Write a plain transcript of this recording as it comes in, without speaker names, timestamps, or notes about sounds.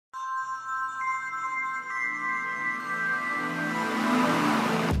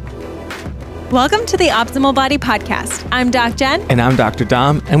Welcome to the Optimal Body Podcast. I'm Doc Jen. And I'm Dr.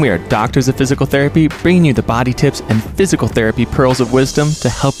 Dom, and we are doctors of physical therapy, bringing you the body tips and physical therapy pearls of wisdom to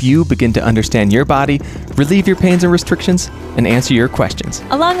help you begin to understand your body, relieve your pains and restrictions, and answer your questions.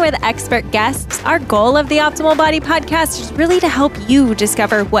 Along with expert guests, our goal of the Optimal Body Podcast is really to help you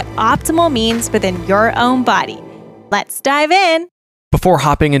discover what optimal means within your own body. Let's dive in. Before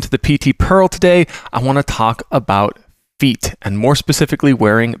hopping into the PT Pearl today, I want to talk about feet, and more specifically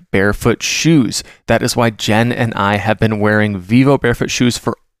wearing barefoot shoes. That is why Jen and I have been wearing Vivo barefoot shoes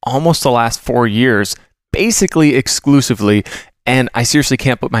for almost the last 4 years, basically exclusively. And I seriously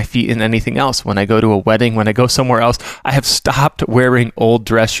can't put my feet in anything else. When I go to a wedding, when I go somewhere else, I have stopped wearing old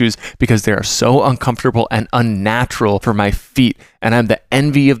dress shoes because they are so uncomfortable and unnatural for my feet. And I'm the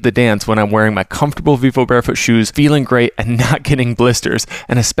envy of the dance when I'm wearing my comfortable Vivo barefoot shoes, feeling great and not getting blisters.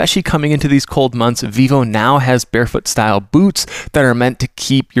 And especially coming into these cold months, Vivo now has barefoot style boots that are meant to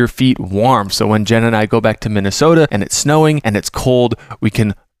keep your feet warm. So when Jen and I go back to Minnesota and it's snowing and it's cold, we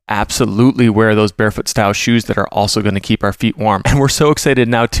can absolutely wear those barefoot style shoes that are also going to keep our feet warm. And we're so excited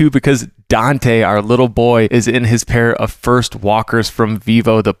now too because Dante, our little boy, is in his pair of first walkers from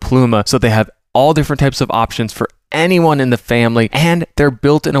Vivo, the Pluma. So they have all different types of options for anyone in the family, and they're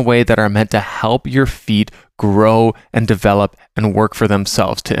built in a way that are meant to help your feet grow and develop and work for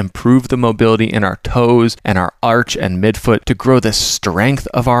themselves, to improve the mobility in our toes and our arch and midfoot, to grow the strength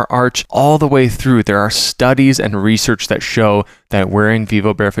of our arch all the way through. There are studies and research that show that wearing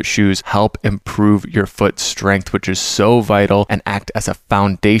Vivo barefoot shoes help improve your foot strength, which is so vital and act as a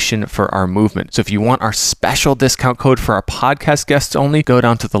foundation for our movement. So if you want our special discount code for our podcast guests only, go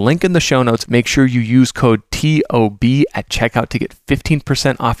down to the link in the show notes. Make sure you use code TOB at checkout to get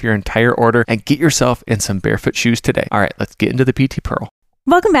 15% off your entire order and get yourself in some barefoot shoes today. All right, let's get into the PT Pearl.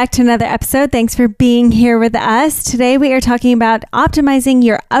 Welcome back to another episode. Thanks for being here with us. Today we are talking about optimizing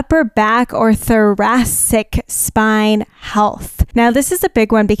your upper back or thoracic spine health. Now this is a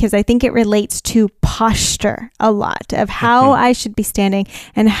big one because I think it relates to posture a lot of how I should be standing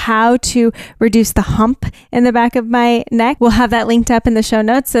and how to reduce the hump in the back of my neck. We'll have that linked up in the show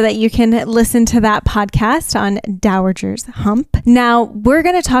notes so that you can listen to that podcast on Dowager's Hump. Now we're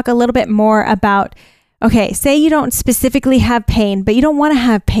going to talk a little bit more about, okay, say you don't specifically have pain, but you don't want to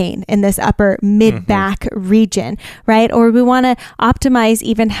have pain in this upper mid-back region, right? Or we want to optimize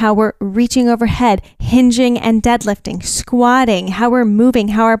even how we're reaching overhead, hinging and deadlifting, squatting, how we're moving,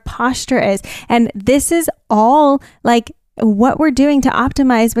 how our posture is. And this is all like what we're doing to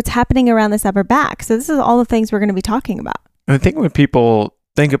optimize what's happening around this upper back. So this is all the things we're going to be talking about. I think when people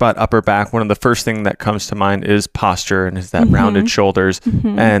think about upper back, one of the first things that comes to mind is posture and is that rounded shoulders.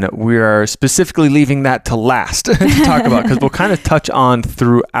 And we are specifically leaving that to last to talk about, because we'll kind of touch on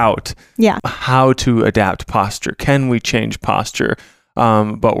throughout how to adapt posture. Can we change posture?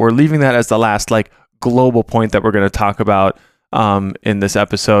 But we're leaving that as the last like global point that we're going to talk about in this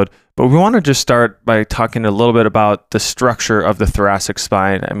episode. But we want to just start by talking a little bit about the structure of the thoracic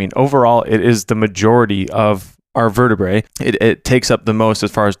spine. I mean, overall, it is the majority of our vertebrae. It takes up the most as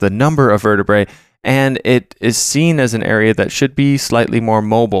far as the number of vertebrae, and it is seen as an area that should be slightly more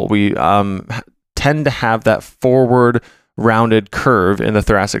mobile. We tend to have that forward rounded curve in the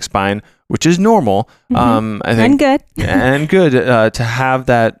thoracic spine, which is normal. I think, and good to have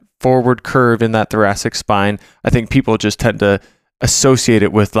that forward curve in that thoracic spine. I think people just tend to associate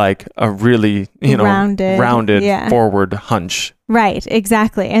it with like a really, rounded forward hunch. Right,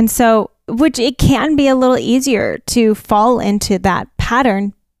 exactly. And so which it can be a little easier to fall into that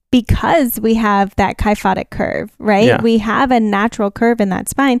pattern because we have that kyphotic curve, right? Yeah. We have a natural curve in that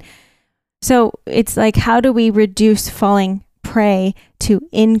spine. So it's like, how do we reduce falling prey to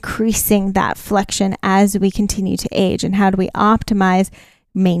increasing that flexion as we continue to age? And how do we optimize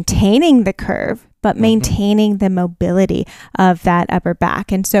maintaining the curve, but maintaining the mobility of that upper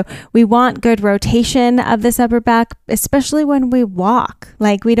back? And so we want good rotation of this upper back, especially when we walk.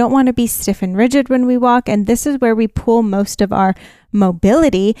 Like we don't want to be stiff and rigid when we walk. And this is where we pull most of our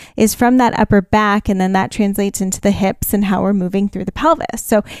mobility is from that upper back. And then that translates into the hips and how we're moving through the pelvis.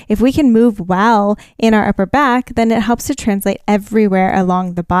 So if we can move well in our upper back, then it helps to translate everywhere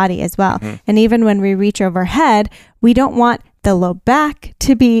along the body as well. And even when we reach overhead, we don't want the low back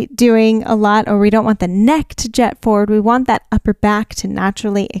to be doing a lot, or we don't want the neck to jet forward. We want that upper back to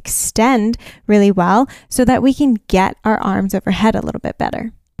naturally extend really well so that we can get our arms overhead a little bit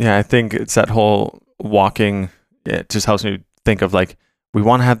better. Yeah, I think it's that whole walking, it just helps me think of like, we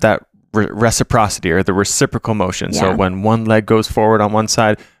want to have that reciprocity or the reciprocal motion. So when one leg goes forward on one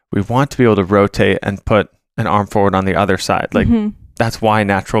side, we want to be able to rotate and put an arm forward on the other side. Like that's why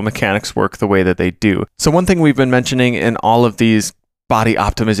natural mechanics work the way that they do. So one thing we've been mentioning in all of these body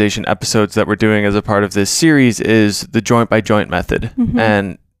optimization episodes that we're doing as a part of this series is the joint by joint method,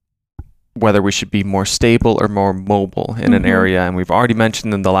 and whether we should be more stable or more mobile in an area. And we've already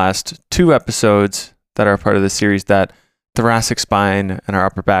mentioned in the last 2 episodes that are part of this series that thoracic spine and our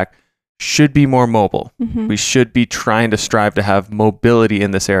upper back should be more mobile. We should be trying to strive to have mobility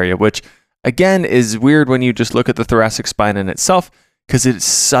in this area, which again is weird when you just look at the thoracic spine in itself, because it's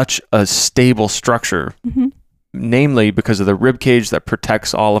such a stable structure, namely because of the rib cage that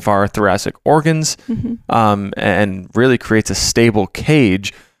protects all of our thoracic organs, and really creates a stable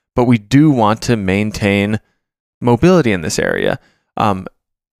cage. But we do want to maintain mobility in this area.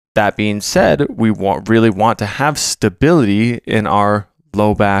 That being said, we really want to have stability in our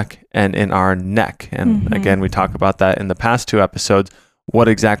low back and in our neck. And again, we talk about that in the past 2 episodes, what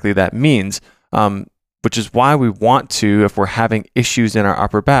exactly that means, which is why we want to, if we're having issues in our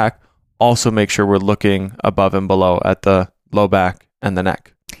upper back, also make sure we're looking above and below at the low back and the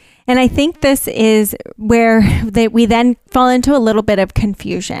neck. And I think this is where we then fall into a little bit of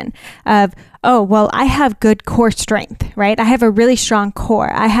confusion of, oh, well, I have good core strength, right? I have a really strong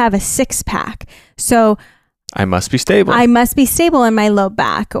core. I have a 6-pack. So I must be stable. I must be stable in my low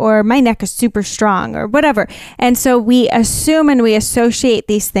back, or my neck is super strong, or whatever. And so we assume and we associate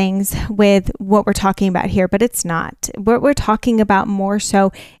these things with what we're talking about here, but it's not. What we're talking about more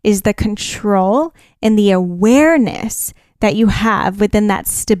so is the control and the awareness that you have within that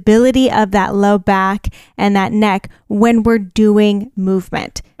stability of that low back and that neck when we're doing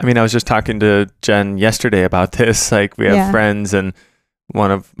movement. I mean, I was just talking to Jen yesterday about this. Like, we have friends, and one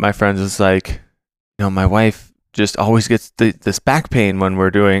of my friends was like, my wife just always gets this back pain when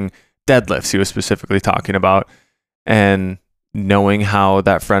we're doing deadlifts. He was specifically talking about, and knowing how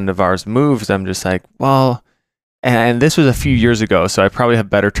that friend of ours moves, I'm just like, well, and this was a few years ago, so I probably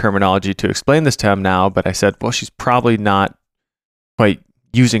have better terminology to explain this to him now, but I said, well, she's probably not quite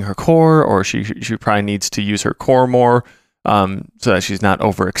using her core, or she probably needs to use her core more, so that she's not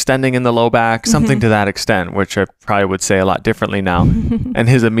overextending in the low back, something to that extent, which I probably would say a lot differently now. And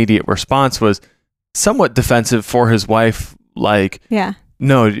his immediate response was somewhat defensive for his wife, like,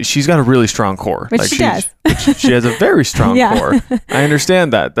 no, she's got a really strong core. Which like she does. She has a very strong core. I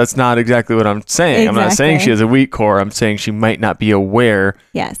understand that. That's not exactly what I'm saying. Exactly. I'm not saying she has a weak core. I'm saying she might not be aware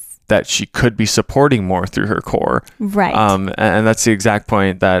that she could be supporting more through her core. Right. And that's the exact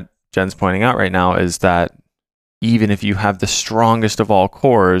point that Jen's pointing out right now, is that even if you have the strongest of all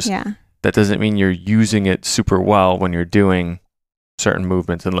cores, that doesn't mean you're using it super well when you're doing certain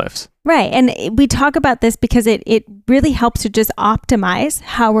movements and lifts. Right. And we talk about this because it really helps to just optimize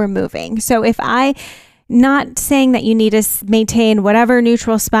how we're moving. So if not saying that you need to maintain whatever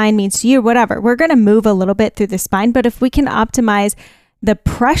neutral spine means to you, whatever, we're going to move a little bit through the spine. But if we can optimize the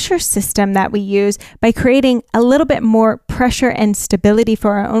pressure system that we use by creating a little bit more pressure and stability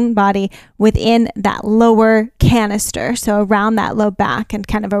for our own body within that lower canister, so around that low back and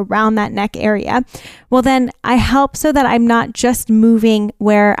kind of around that neck area, well, then I help so that I'm not just moving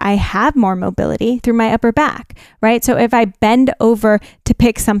where I have more mobility through my upper back, right? So if I bend over to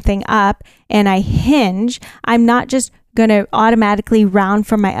pick something up and I hinge, I'm not just going to automatically round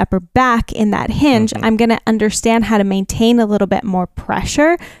from my upper back in that hinge. I'm going to understand how to maintain a little bit more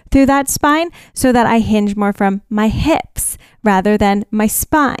pressure through that spine so that I hinge more from my hips rather than my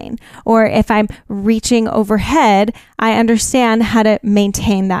spine. Or if I'm reaching overhead, I understand how to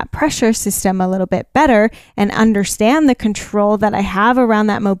maintain that pressure system a little bit better and understand the control that I have around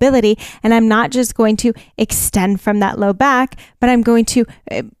that mobility. And I'm not just going to extend from that low back, but I'm going to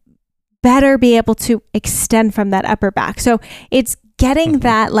better be able to extend from that upper back. So it's getting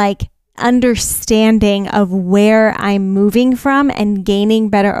that like understanding of where I'm moving from and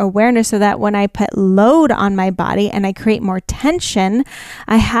gaining better awareness so that when I put load on my body and I create more tension,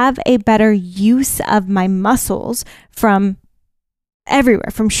 I have a better use of my muscles from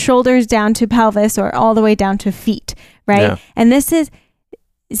everywhere, from shoulders down to pelvis or all the way down to feet, right? Yeah. And this is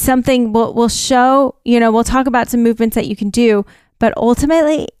something we'll show, we'll talk about some movements that you can do. But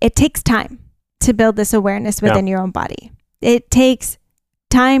ultimately, it takes time to build this awareness within your own body. It takes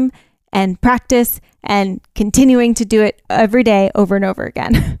time and practice and continuing to do it every day over and over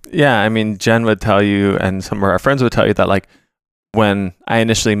again. Yeah, I mean, Jen would tell you, and some of our friends would tell you that, like, when I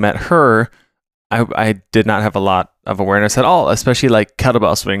initially met her, I did not have a lot of awareness at all, especially like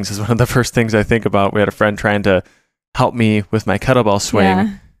kettlebell swings is one of the first things I think about. We had a friend trying to help me with my kettlebell swing.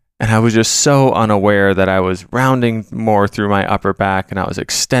 Yeah. And I was just so unaware that I was rounding more through my upper back and I was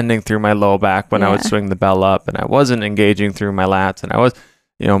extending through my low back when I would swing the bell up, and I wasn't engaging through my lats, and I was,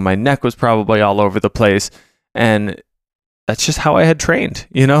 my neck was probably all over the place. And that's just how I had trained,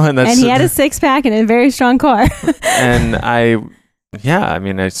 and he had a 6-pack and a very strong core. And I Yeah, I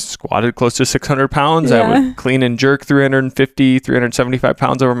mean, I squatted close to 600 pounds. I would clean and jerk 350, 375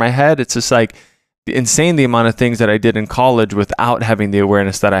 pounds over my head. It's just like insane the amount of things that I did in college without having the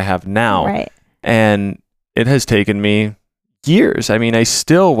awareness that I have now. Right. And it has taken me years. I mean, I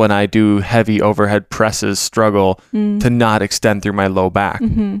still, when I do heavy overhead presses, struggle to not extend through my low back.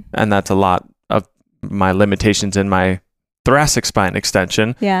 And that's a lot of my limitations in my thoracic spine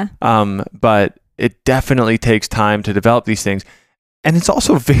extension. Yeah. But it definitely takes time to develop these things. And it's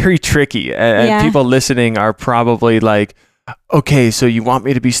also very tricky. And people listening are probably like, okay, so you want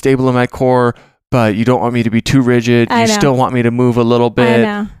me to be stable in my core, but you don't want me to be too rigid. You still want me to move a little bit.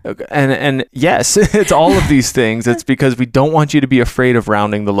 I know. And yes, it's all of these things. It's because we don't want you to be afraid of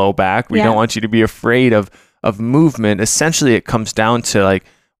rounding the low back. We don't want you to be afraid of movement. Essentially, it comes down to like,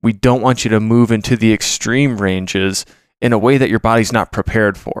 we don't want you to move into the extreme ranges in a way that your body's not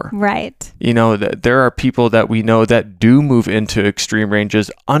prepared for. Right. You know, there are people that we know that do move into extreme ranges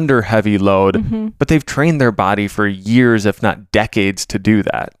under heavy load, but they've trained their body for years, if not decades, to do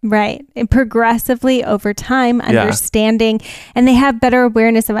that. Right. And progressively over time, understanding, and they have better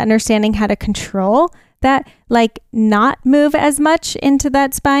awareness of understanding how to control that, like not move as much into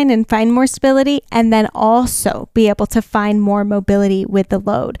that spine and find more stability, and then also be able to find more mobility with the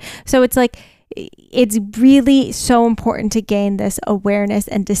load. So it's like, it's really so important to gain this awareness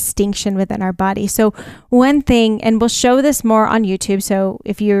and distinction within our body. So one thing, and we'll show this more on YouTube. So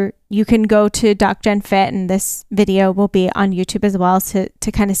if you can go to Doc Jen Fit, and this video will be on YouTube as well to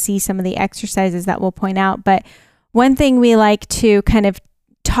kind of see some of the exercises that we'll point out. But one thing we like to kind of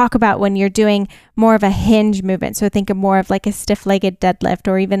talk about when you're doing more of a hinge movement. So think of more of like a stiff-legged deadlift,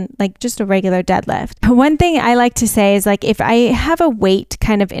 or even like just a regular deadlift. One thing I like to say is like, if I have a weight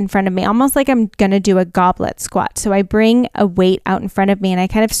kind of in front of me, almost like I'm going to do a goblet squat. So I bring a weight out in front of me and I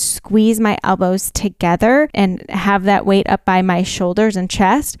kind of squeeze my elbows together and have that weight up by my shoulders and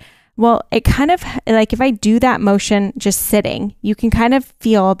chest. Well, it kind of like, if I do that motion just sitting, you can kind of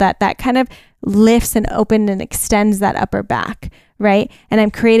feel that kind of lifts and opens and extends that upper back, right? And I'm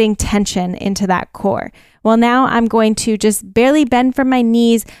creating tension into that core. Well, now I'm going to just barely bend from my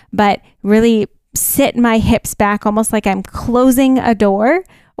knees, but really sit my hips back, almost like I'm closing a door,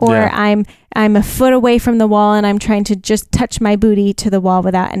 or I'm a foot away from the wall and I'm trying to just touch my booty to the wall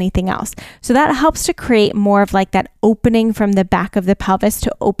without anything else. So that helps to create more of like that opening from the back of the pelvis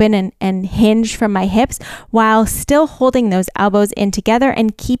to open and hinge from my hips, while still holding those elbows in together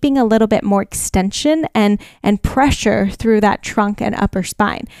and keeping a little bit more extension and pressure through that trunk and upper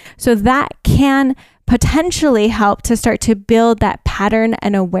spine. So that can potentially help to start to build that pattern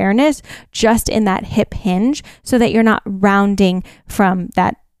and awareness just in that hip hinge, so that you're not rounding from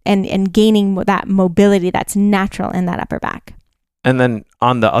that and gaining that mobility that's natural in that upper back. And then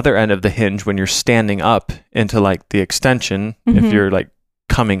on the other end of the hinge, when you're standing up into like the extension, if you're like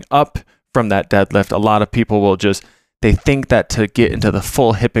coming up from that deadlift, a lot of people will they think that to get into the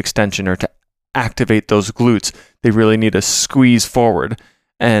full hip extension or to activate those glutes, they really need to squeeze forward.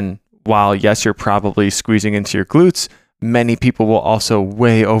 And while yes, you're probably squeezing into your glutes, many people will also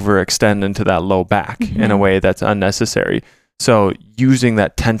way overextend into that low back in a way that's unnecessary. So using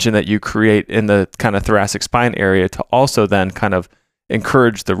that tension that you create in the kind of thoracic spine area to also then kind of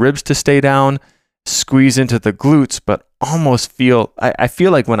encourage the ribs to stay down, squeeze into the glutes, but almost I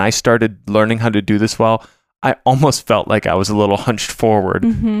feel like when I started learning how to do this well, I almost felt like I was a little hunched forward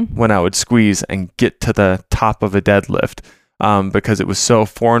when I would squeeze and get to the top of a deadlift, because it was so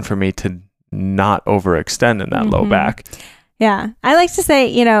foreign for me to not overextend in that low back. Yeah. I like to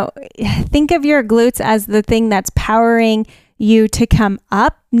say, think of your glutes as the thing that's powering you to come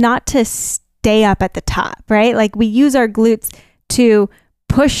up, not to stay up at the top, right? Like we use our glutes to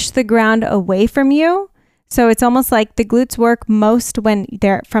push the ground away from you. So it's almost like the glutes work most when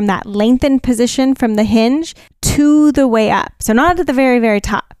they're from that lengthened position from the hinge to the way up. So not at the very, very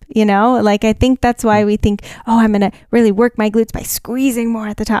top, like I think that's why we think, oh, I'm going to really work my glutes by squeezing more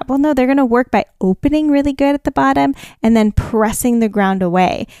at the top. Well, no, they're going to work by opening really good at the bottom and then pressing the ground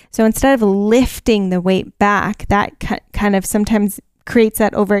away. So instead of lifting the weight back, that kind of sometimes creates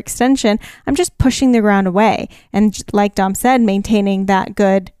that overextension. I'm just pushing the ground away. And like Dom said, maintaining that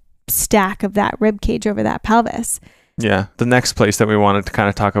good stack of that rib cage over that pelvis. Yeah. The next place that we wanted to kind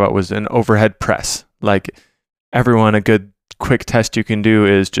of talk about was an overhead press. Like everyone, a good quick test you can do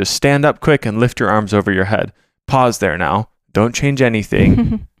is just stand up quick and lift your arms over your head. Pause there now. Don't change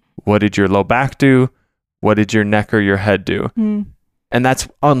anything. What did your low back do? What did your neck or your head do? And that's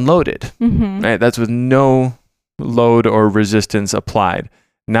unloaded, right? That's with no load or resistance applied.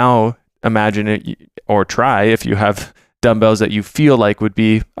 Now imagine it, or try if you have dumbbells that you feel like would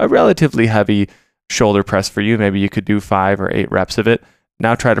be a relatively heavy, shoulder press for you. Maybe you could do 5 or 8 reps of it.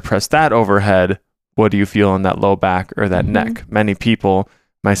 Now try to press that overhead. What do you feel in that low back or that neck? Many people,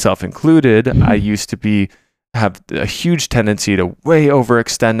 myself included, I used to have a huge tendency to way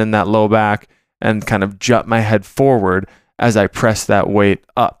overextend in that low back and kind of jut my head forward as I press that weight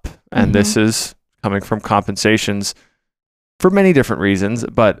up. And this is coming from compensations for many different reasons,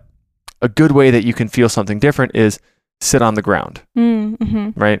 but a good way that you can feel something different is sit on the ground,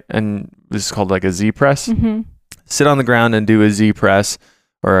 right? And this is called like a Z press. Sit on the ground and do a Z press,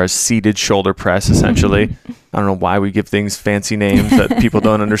 or a seated shoulder press, essentially. I don't know why we give things fancy names that people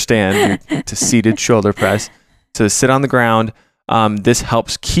don't understand. It's a seated shoulder press. So sit on the ground. This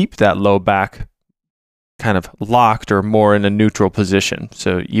helps keep that low back kind of locked or more in a neutral position.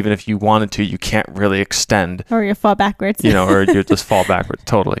 So even if you wanted to, you can't really extend. Or you fall backwards. Or you just fall backwards,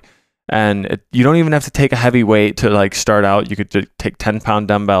 totally. And you don't even have to take a heavy weight to like start out. You could take 10-pound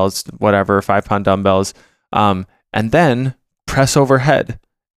dumbbells, whatever, 5-pound dumbbells, and then press overhead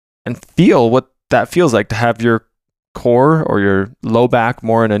and feel what that feels like to have your core or your low back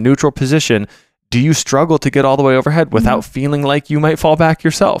more in a neutral position. Do you struggle to get all the way overhead without feeling like you might fall back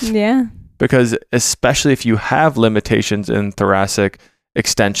yourself? Yeah. Because especially if you have limitations in thoracic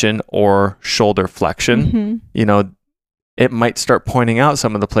extension or shoulder flexion, it might start pointing out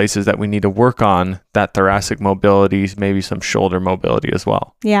some of the places that we need to work on that thoracic mobility, maybe some shoulder mobility as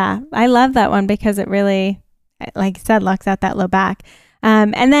well. Yeah, I love that one because it really, like I said, locks out that low back.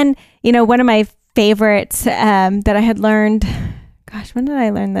 And then, one of my favorites that I had learned, gosh, when did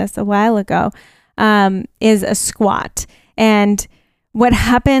I learn this? A while ago, is a squat. And what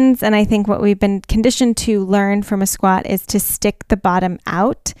happens, and I think what we've been conditioned to learn from a squat, is to stick the bottom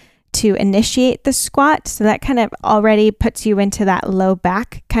out to initiate the squat. So that kind of already puts you into that low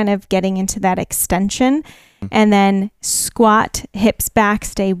back, kind of getting into that extension. And then squat, hips back,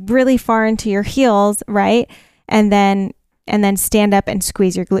 stay really far into your heels, right? And then stand up and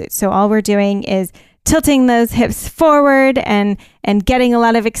squeeze your glutes. So all we're doing is tilting those hips forward and getting a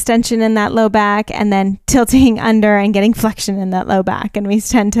lot of extension in that low back, and then tilting under and getting flexion in that low back. And we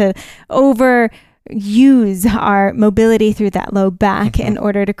tend to overuse our mobility through that low back in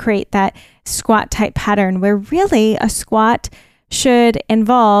order to create that squat type pattern, where really a squat should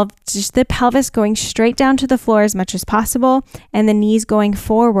involve just the pelvis going straight down to the floor as much as possible and the knees going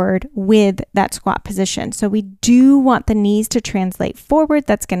forward with that squat position. So we do want the knees to translate forward.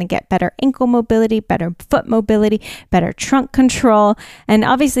 That's going to get better ankle mobility, better foot mobility, better trunk control. And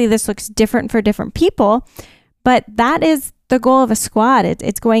obviously this looks different for different people, but that is the goal of a squat.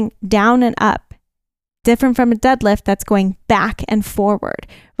 It's going down and up. Different from a deadlift that's going back and forward,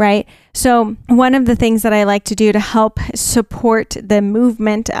 right? So one of the things that I like to do to help support the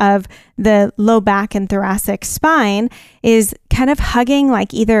movement of the low back and thoracic spine is kind of hugging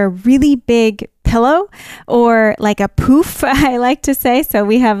like either a really big pillow or like a poof, I like to say. So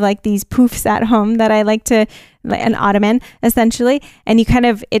we have like these poofs at home that I like to, an ottoman essentially, and you kind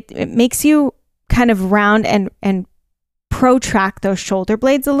of, it makes you kind of round and protract those shoulder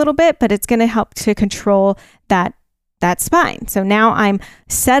blades a little bit, but it's going to help to control that spine. So now I'm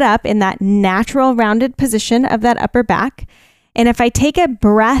set up in that natural rounded position of that upper back. And if I take a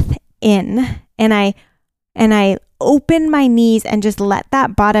breath in and I open my knees and just let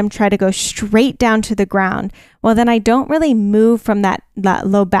that bottom try to go straight down to the ground, well, then I don't really move from that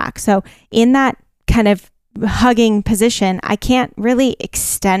low back. So in that kind of hugging position, I can't really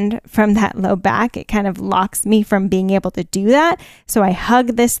extend from that low back. It kind of locks me from being able to do that. So I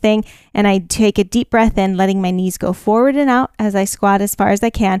hug this thing and I take a deep breath in, letting my knees go forward and out as I squat as far as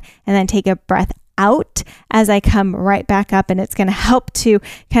I can, and then take a breath out as I come right back up. And it's going to help to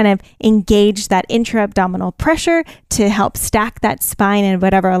kind of engage that intra-abdominal pressure to help stack that spine in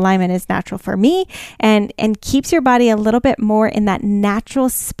whatever alignment is natural for me, and keeps your body a little bit more in that natural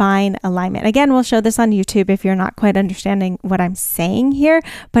spine alignment. Again, we'll show this on YouTube if you're not quite understanding what I'm saying here,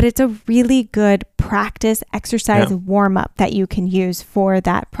 but it's a really good practice exercise warm-up that you can use for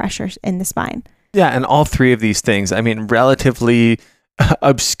that pressure in the spine. Yeah, and all three of these things, I mean, relatively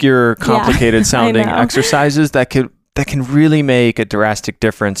obscure, complicated sounding exercises that can really make a drastic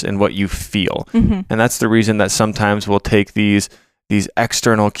difference in what you feel. And that's the reason that sometimes we'll take these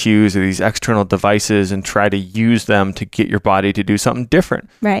external cues or these external devices and try to use them to get your body to do something different.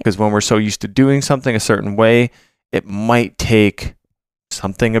 Right. Because when we're so used to doing something a certain way, it might take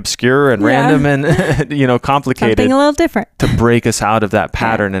something obscure and random and complicated, something a little different, to break us out of that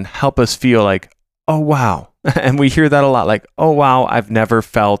pattern and help us feel like, oh wow. And we hear that a lot, like, oh, wow, I've never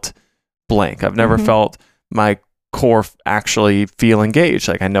felt blank. I've never felt my core actually feel engaged.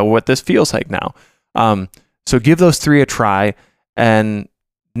 Like, I know what this feels like now. So give those three a try. And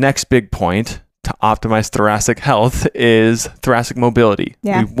next big point, to optimize thoracic health is thoracic mobility.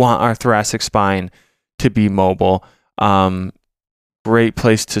 Yeah. We want our thoracic spine to be mobile. Great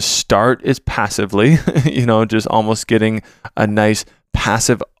place to start is passively, just almost getting a nice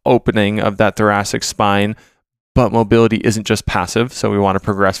passive opening of that thoracic spine. But mobility isn't just passive, so we want to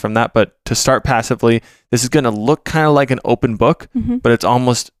progress from that. But to start passively, this is going to look kind of like an open book, but it's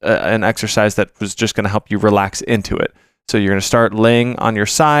almost an exercise that was just going to help you relax into it. So you're going to start laying on your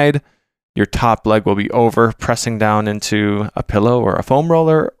side. Your top leg will be over, pressing down into a pillow or a foam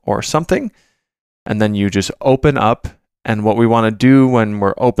roller or something. And then you just open up. And what we want to do when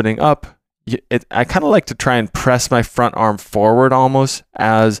we're opening up, I kind of like to try and press my front arm forward almost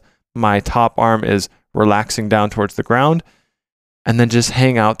as my top arm is relaxing down towards the ground, and then just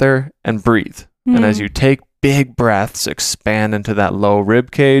hang out there and breathe. And as you take big breaths, expand into that low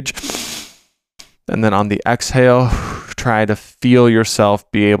rib cage. And then on the exhale, try to feel yourself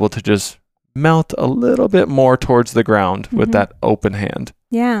be able to just melt a little bit more towards the ground with that open hand.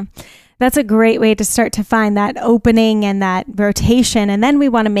 Yeah. That's a great way to start to find that opening and that rotation. And then we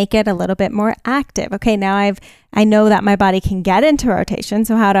want to make it a little bit more active. Okay, now I know that my body can get into rotation.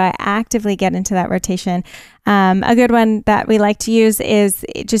 So how do I actively get into that rotation? A good one that we like to use is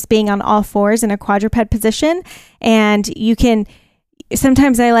just being on all fours in a quadruped position. And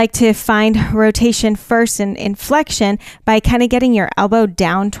sometimes I like to find rotation first in flexion by kind of getting your elbow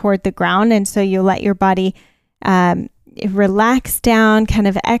down toward the ground. And so you let your body relax down, kind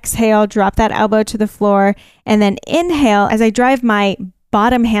of exhale, drop that elbow to the floor, and then inhale as I drive my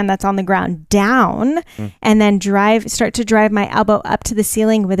bottom hand that's on the ground down, and then start to drive my elbow up to the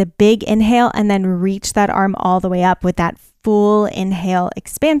ceiling with a big inhale, and then reach that arm all the way up with that full inhale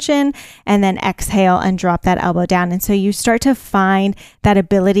expansion, and then exhale and drop that elbow down. And so you start to find that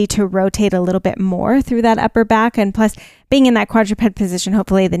ability to rotate a little bit more through that upper back. And plus being in that quadruped position,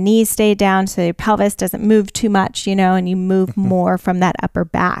 hopefully the knees stay down so your pelvis doesn't move too much, and you move more from that upper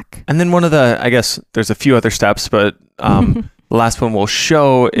back. And then I guess there's a few other steps, but the last one we'll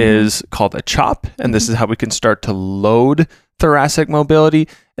show is called a chop. And this is how we can start to load thoracic mobility.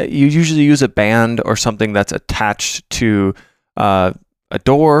 You usually use a band or something that's attached to a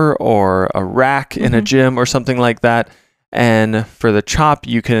door or a rack in a gym or something like that. And for the chop,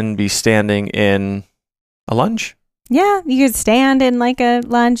 you can be standing in a lunge. Yeah, you could stand in like a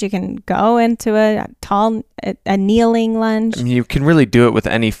lunge. You can go into a kneeling lunge. I mean, you can really do it with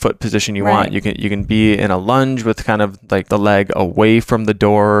any foot position you want. You can be in a lunge with kind of like the leg away from the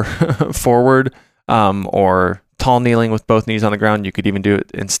door forward, or tall kneeling with both knees on the ground. You could even do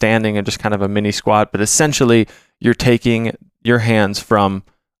it in standing and just kind of a mini squat. But essentially, you're taking your hands from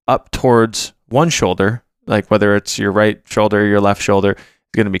up towards one shoulder, like whether it's your right shoulder or your left shoulder,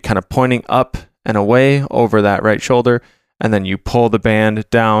 it's going to be kind of pointing up and away over that right shoulder. And then you pull the band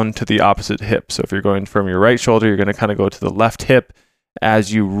down to the opposite hip. So if you're going from your right shoulder, you're going to kind of go to the left hip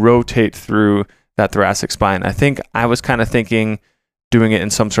as you rotate through that thoracic spine. I think I was kind of thinking doing it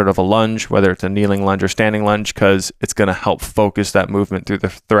in some sort of a lunge, whether it's a kneeling lunge or standing lunge, because it's going to help focus that movement through the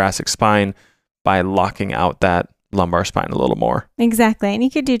thoracic spine by locking out that lumbar spine a little more. Exactly. And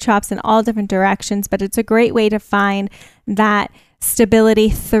you could do chops in all different directions, but it's a great way to find that stability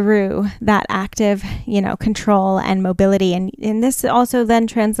through that active, control and mobility. And this also then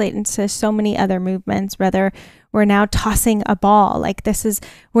translates into so many other movements, whether we're now tossing a ball. Like this is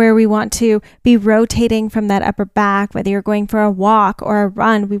where we want to be rotating from that upper back, whether you're going for a walk or a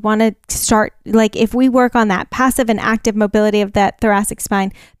run. We want to start, like if we work on that passive and active mobility of that thoracic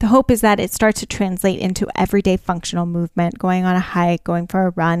spine, the hope is that it starts to translate into everyday functional movement, going on a hike, going for a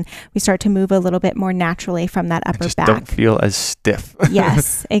run. We start to move a little bit more naturally from that upper back. Don't feel as stiff.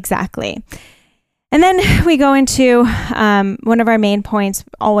 Yes, exactly. And then we go into one of our main points,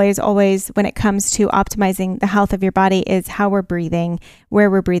 always, when it comes to optimizing the health of your body is how we're breathing, where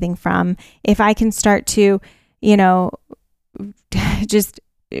we're breathing from. If I can start to, just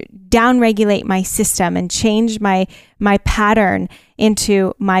downregulate my system and change my pattern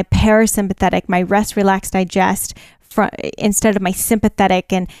into my parasympathetic, my rest, relax, digest, instead of my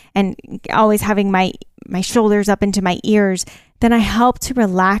sympathetic and always having my shoulders up into my ears, then I help to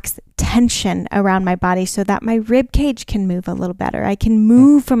relax tension around my body so that my rib cage can move a little better. I can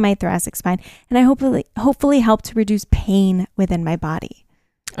move from my thoracic spine, and I hopefully help to reduce pain within my body.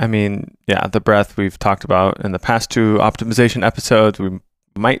 I mean, yeah, the breath we've talked about in the past 2 optimization episodes. We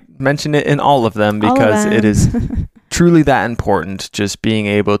might mention it in all of them because it is truly that important. Just being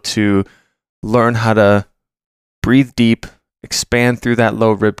able to learn how to breathe deep, expand through that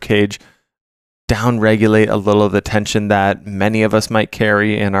low rib cage, down-regulate a little of the tension that many of us might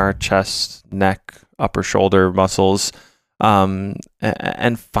carry in our chest, neck, upper shoulder muscles.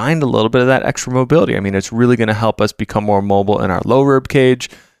 and find a little bit of that extra mobility. I mean, it's really going to help us become more mobile in our low rib cage,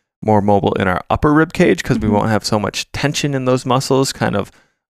 more mobile in our upper rib cage, because we won't have so much tension in those muscles, kind of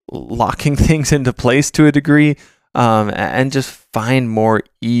locking things into place to a degree, and just find more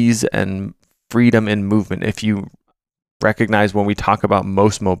ease and freedom in movement. If you recognize when we talk about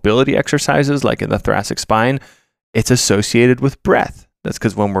most mobility exercises, like in the thoracic spine, it's associated with breath. That's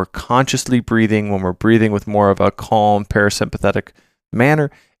because when we're consciously breathing, when we're breathing with more of a calm parasympathetic manner,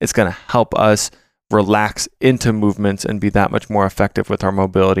 it's going to help us relax into movements and be that much more effective with our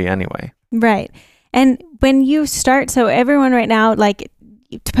mobility anyway. Right. And when you start, so everyone right now, like,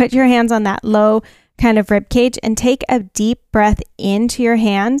 to put your hands on that low kind of rib cage and take a deep breath into your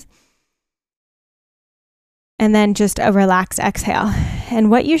hands and then just a relaxed exhale. And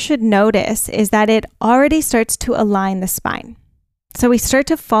what you should notice is that it already starts to align the spine. So we start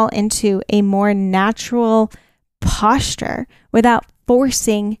to fall into a more natural posture without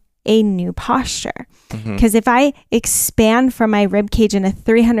forcing a new posture. Because if I expand from my rib cage in a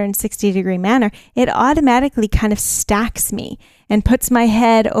 360-degree manner, it automatically kind of stacks me and puts my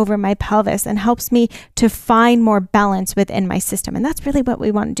head over my pelvis and helps me to find more balance within my system. And that's really what we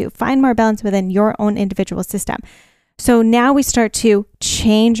want to do. Find more balance within your own individual system. So now we start to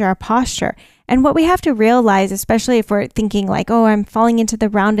change our posture. And what we have to realize, especially if we're thinking like, oh, I'm falling into the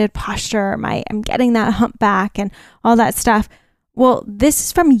rounded posture, I'm getting that hump back and all that stuff. Well, this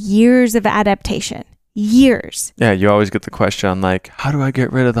is from years of adaptation. Years. Yeah, you always get the question on like, how do I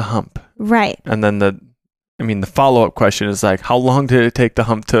get rid of the hump? Right. And then the follow-up question is like, how long did it take the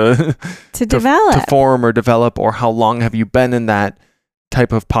hump to develop, to form or develop, or how long have you been in that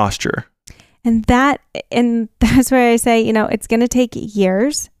type of posture? And that's where I say, it's going to take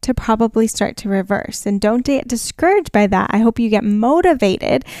years to probably start to reverse. And don't get discouraged by that. I hope you get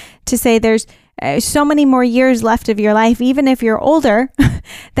motivated to say there's so many more years left of your life, even if you're older,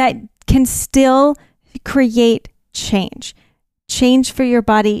 that can still create change for your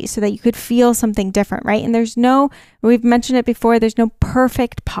body so that you could feel something different, right? And we've mentioned it before, there's no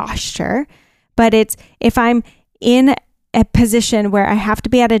perfect posture, but it's if I'm in a position where I have to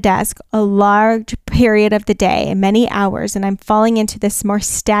be at a desk a large period of the day, many hours, and I'm falling into this more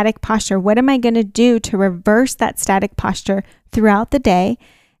static posture, what am I going to do to reverse that static posture throughout the day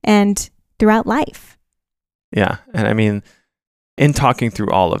and throughout life? Yeah. And I mean, in talking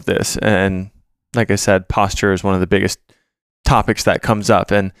through all of this, and like I said, posture is one of the biggest topics that comes up.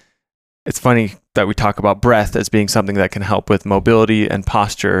 And it's funny that we talk about breath as being something that can help with mobility and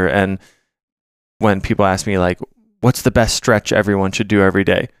posture. And when people ask me like, what's the best stretch everyone should do every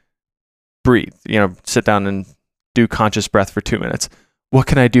day? Breathe, sit down and do conscious breath for 2 minutes. What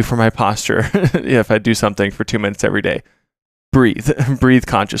can I do for my posture if I do something for 2 minutes every day? Breathe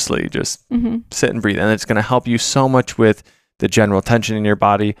consciously, just sit and breathe. And it's going to help you so much with the general tension in your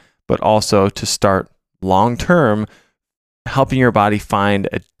body, but also to start long-term, helping your body find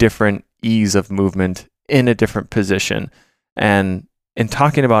a different ease of movement in a different position. And in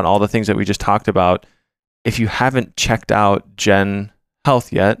talking about all the things that we just talked about, if you haven't checked out Gen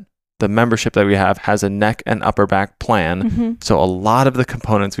Health yet, the membership that we have has a neck and upper back plan. So a lot of the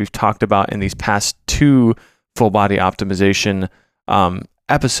components we've talked about in these past 2 full body optimization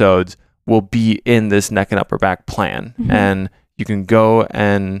episodes will be in this neck and upper back plan. And you can go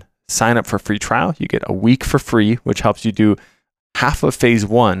and sign up for a free trial. You get a week for free, which helps you do half of phase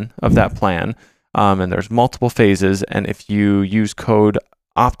 1 of that plan. And there's multiple phases. And if you use code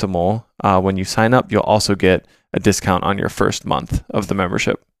OPTIMAL when you sign up, you'll also get a discount on your first month of the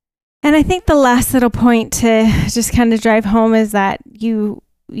membership. And I think the last little point to just kind of drive home is that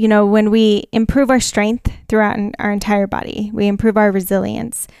when we improve our strength throughout our entire body, we improve our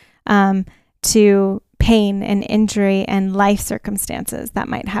resilience to pain and injury and life circumstances that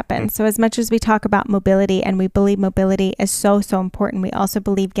might happen. So as much as we talk about mobility, and we believe mobility is so, so important, we also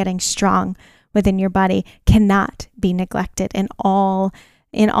believe getting strong within your body cannot be neglected in all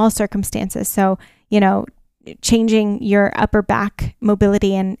circumstances. So, changing your upper back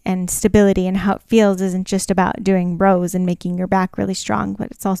mobility and stability and how it feels isn't just about doing rows and making your back really strong,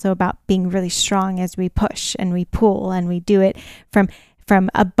 but it's also about being really strong as we push and we pull, and we do it from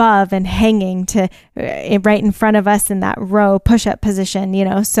above and hanging to right in front of us in that row push-up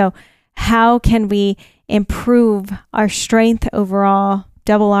position, So how can we improve our strength overall,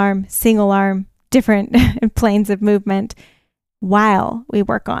 double arm, single arm, different planes of movement, while we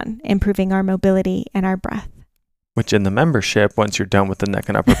work on improving our mobility and our breath? Which in the membership, once you're done with the neck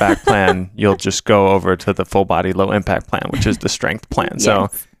and upper back plan, you'll just go over to the full body low impact plan, which is the strength plan. Yes. So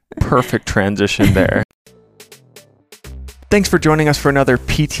perfect transition there. Thanks for joining us for another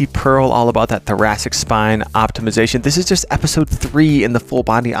PT Pearl, all about that thoracic spine optimization. This is just episode 3 in the full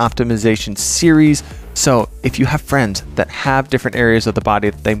body optimization series. So if you have friends that have different areas of the body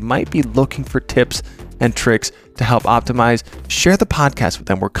that they might be looking for tips and tricks to help optimize, share the podcast with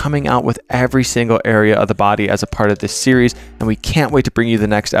them. We're coming out with every single area of the body as a part of this series, and we can't wait to bring you the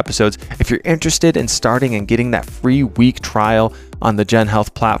next episodes. If you're interested in starting and getting that free week trial on the Gen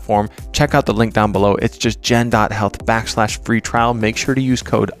Health platform, check out the link down below. It's just gen.health/free trial. Make sure to use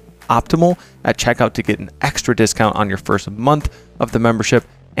code OPTIMAL at checkout to get an extra discount on your first month of the membership,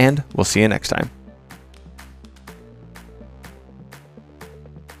 and we'll see you next time.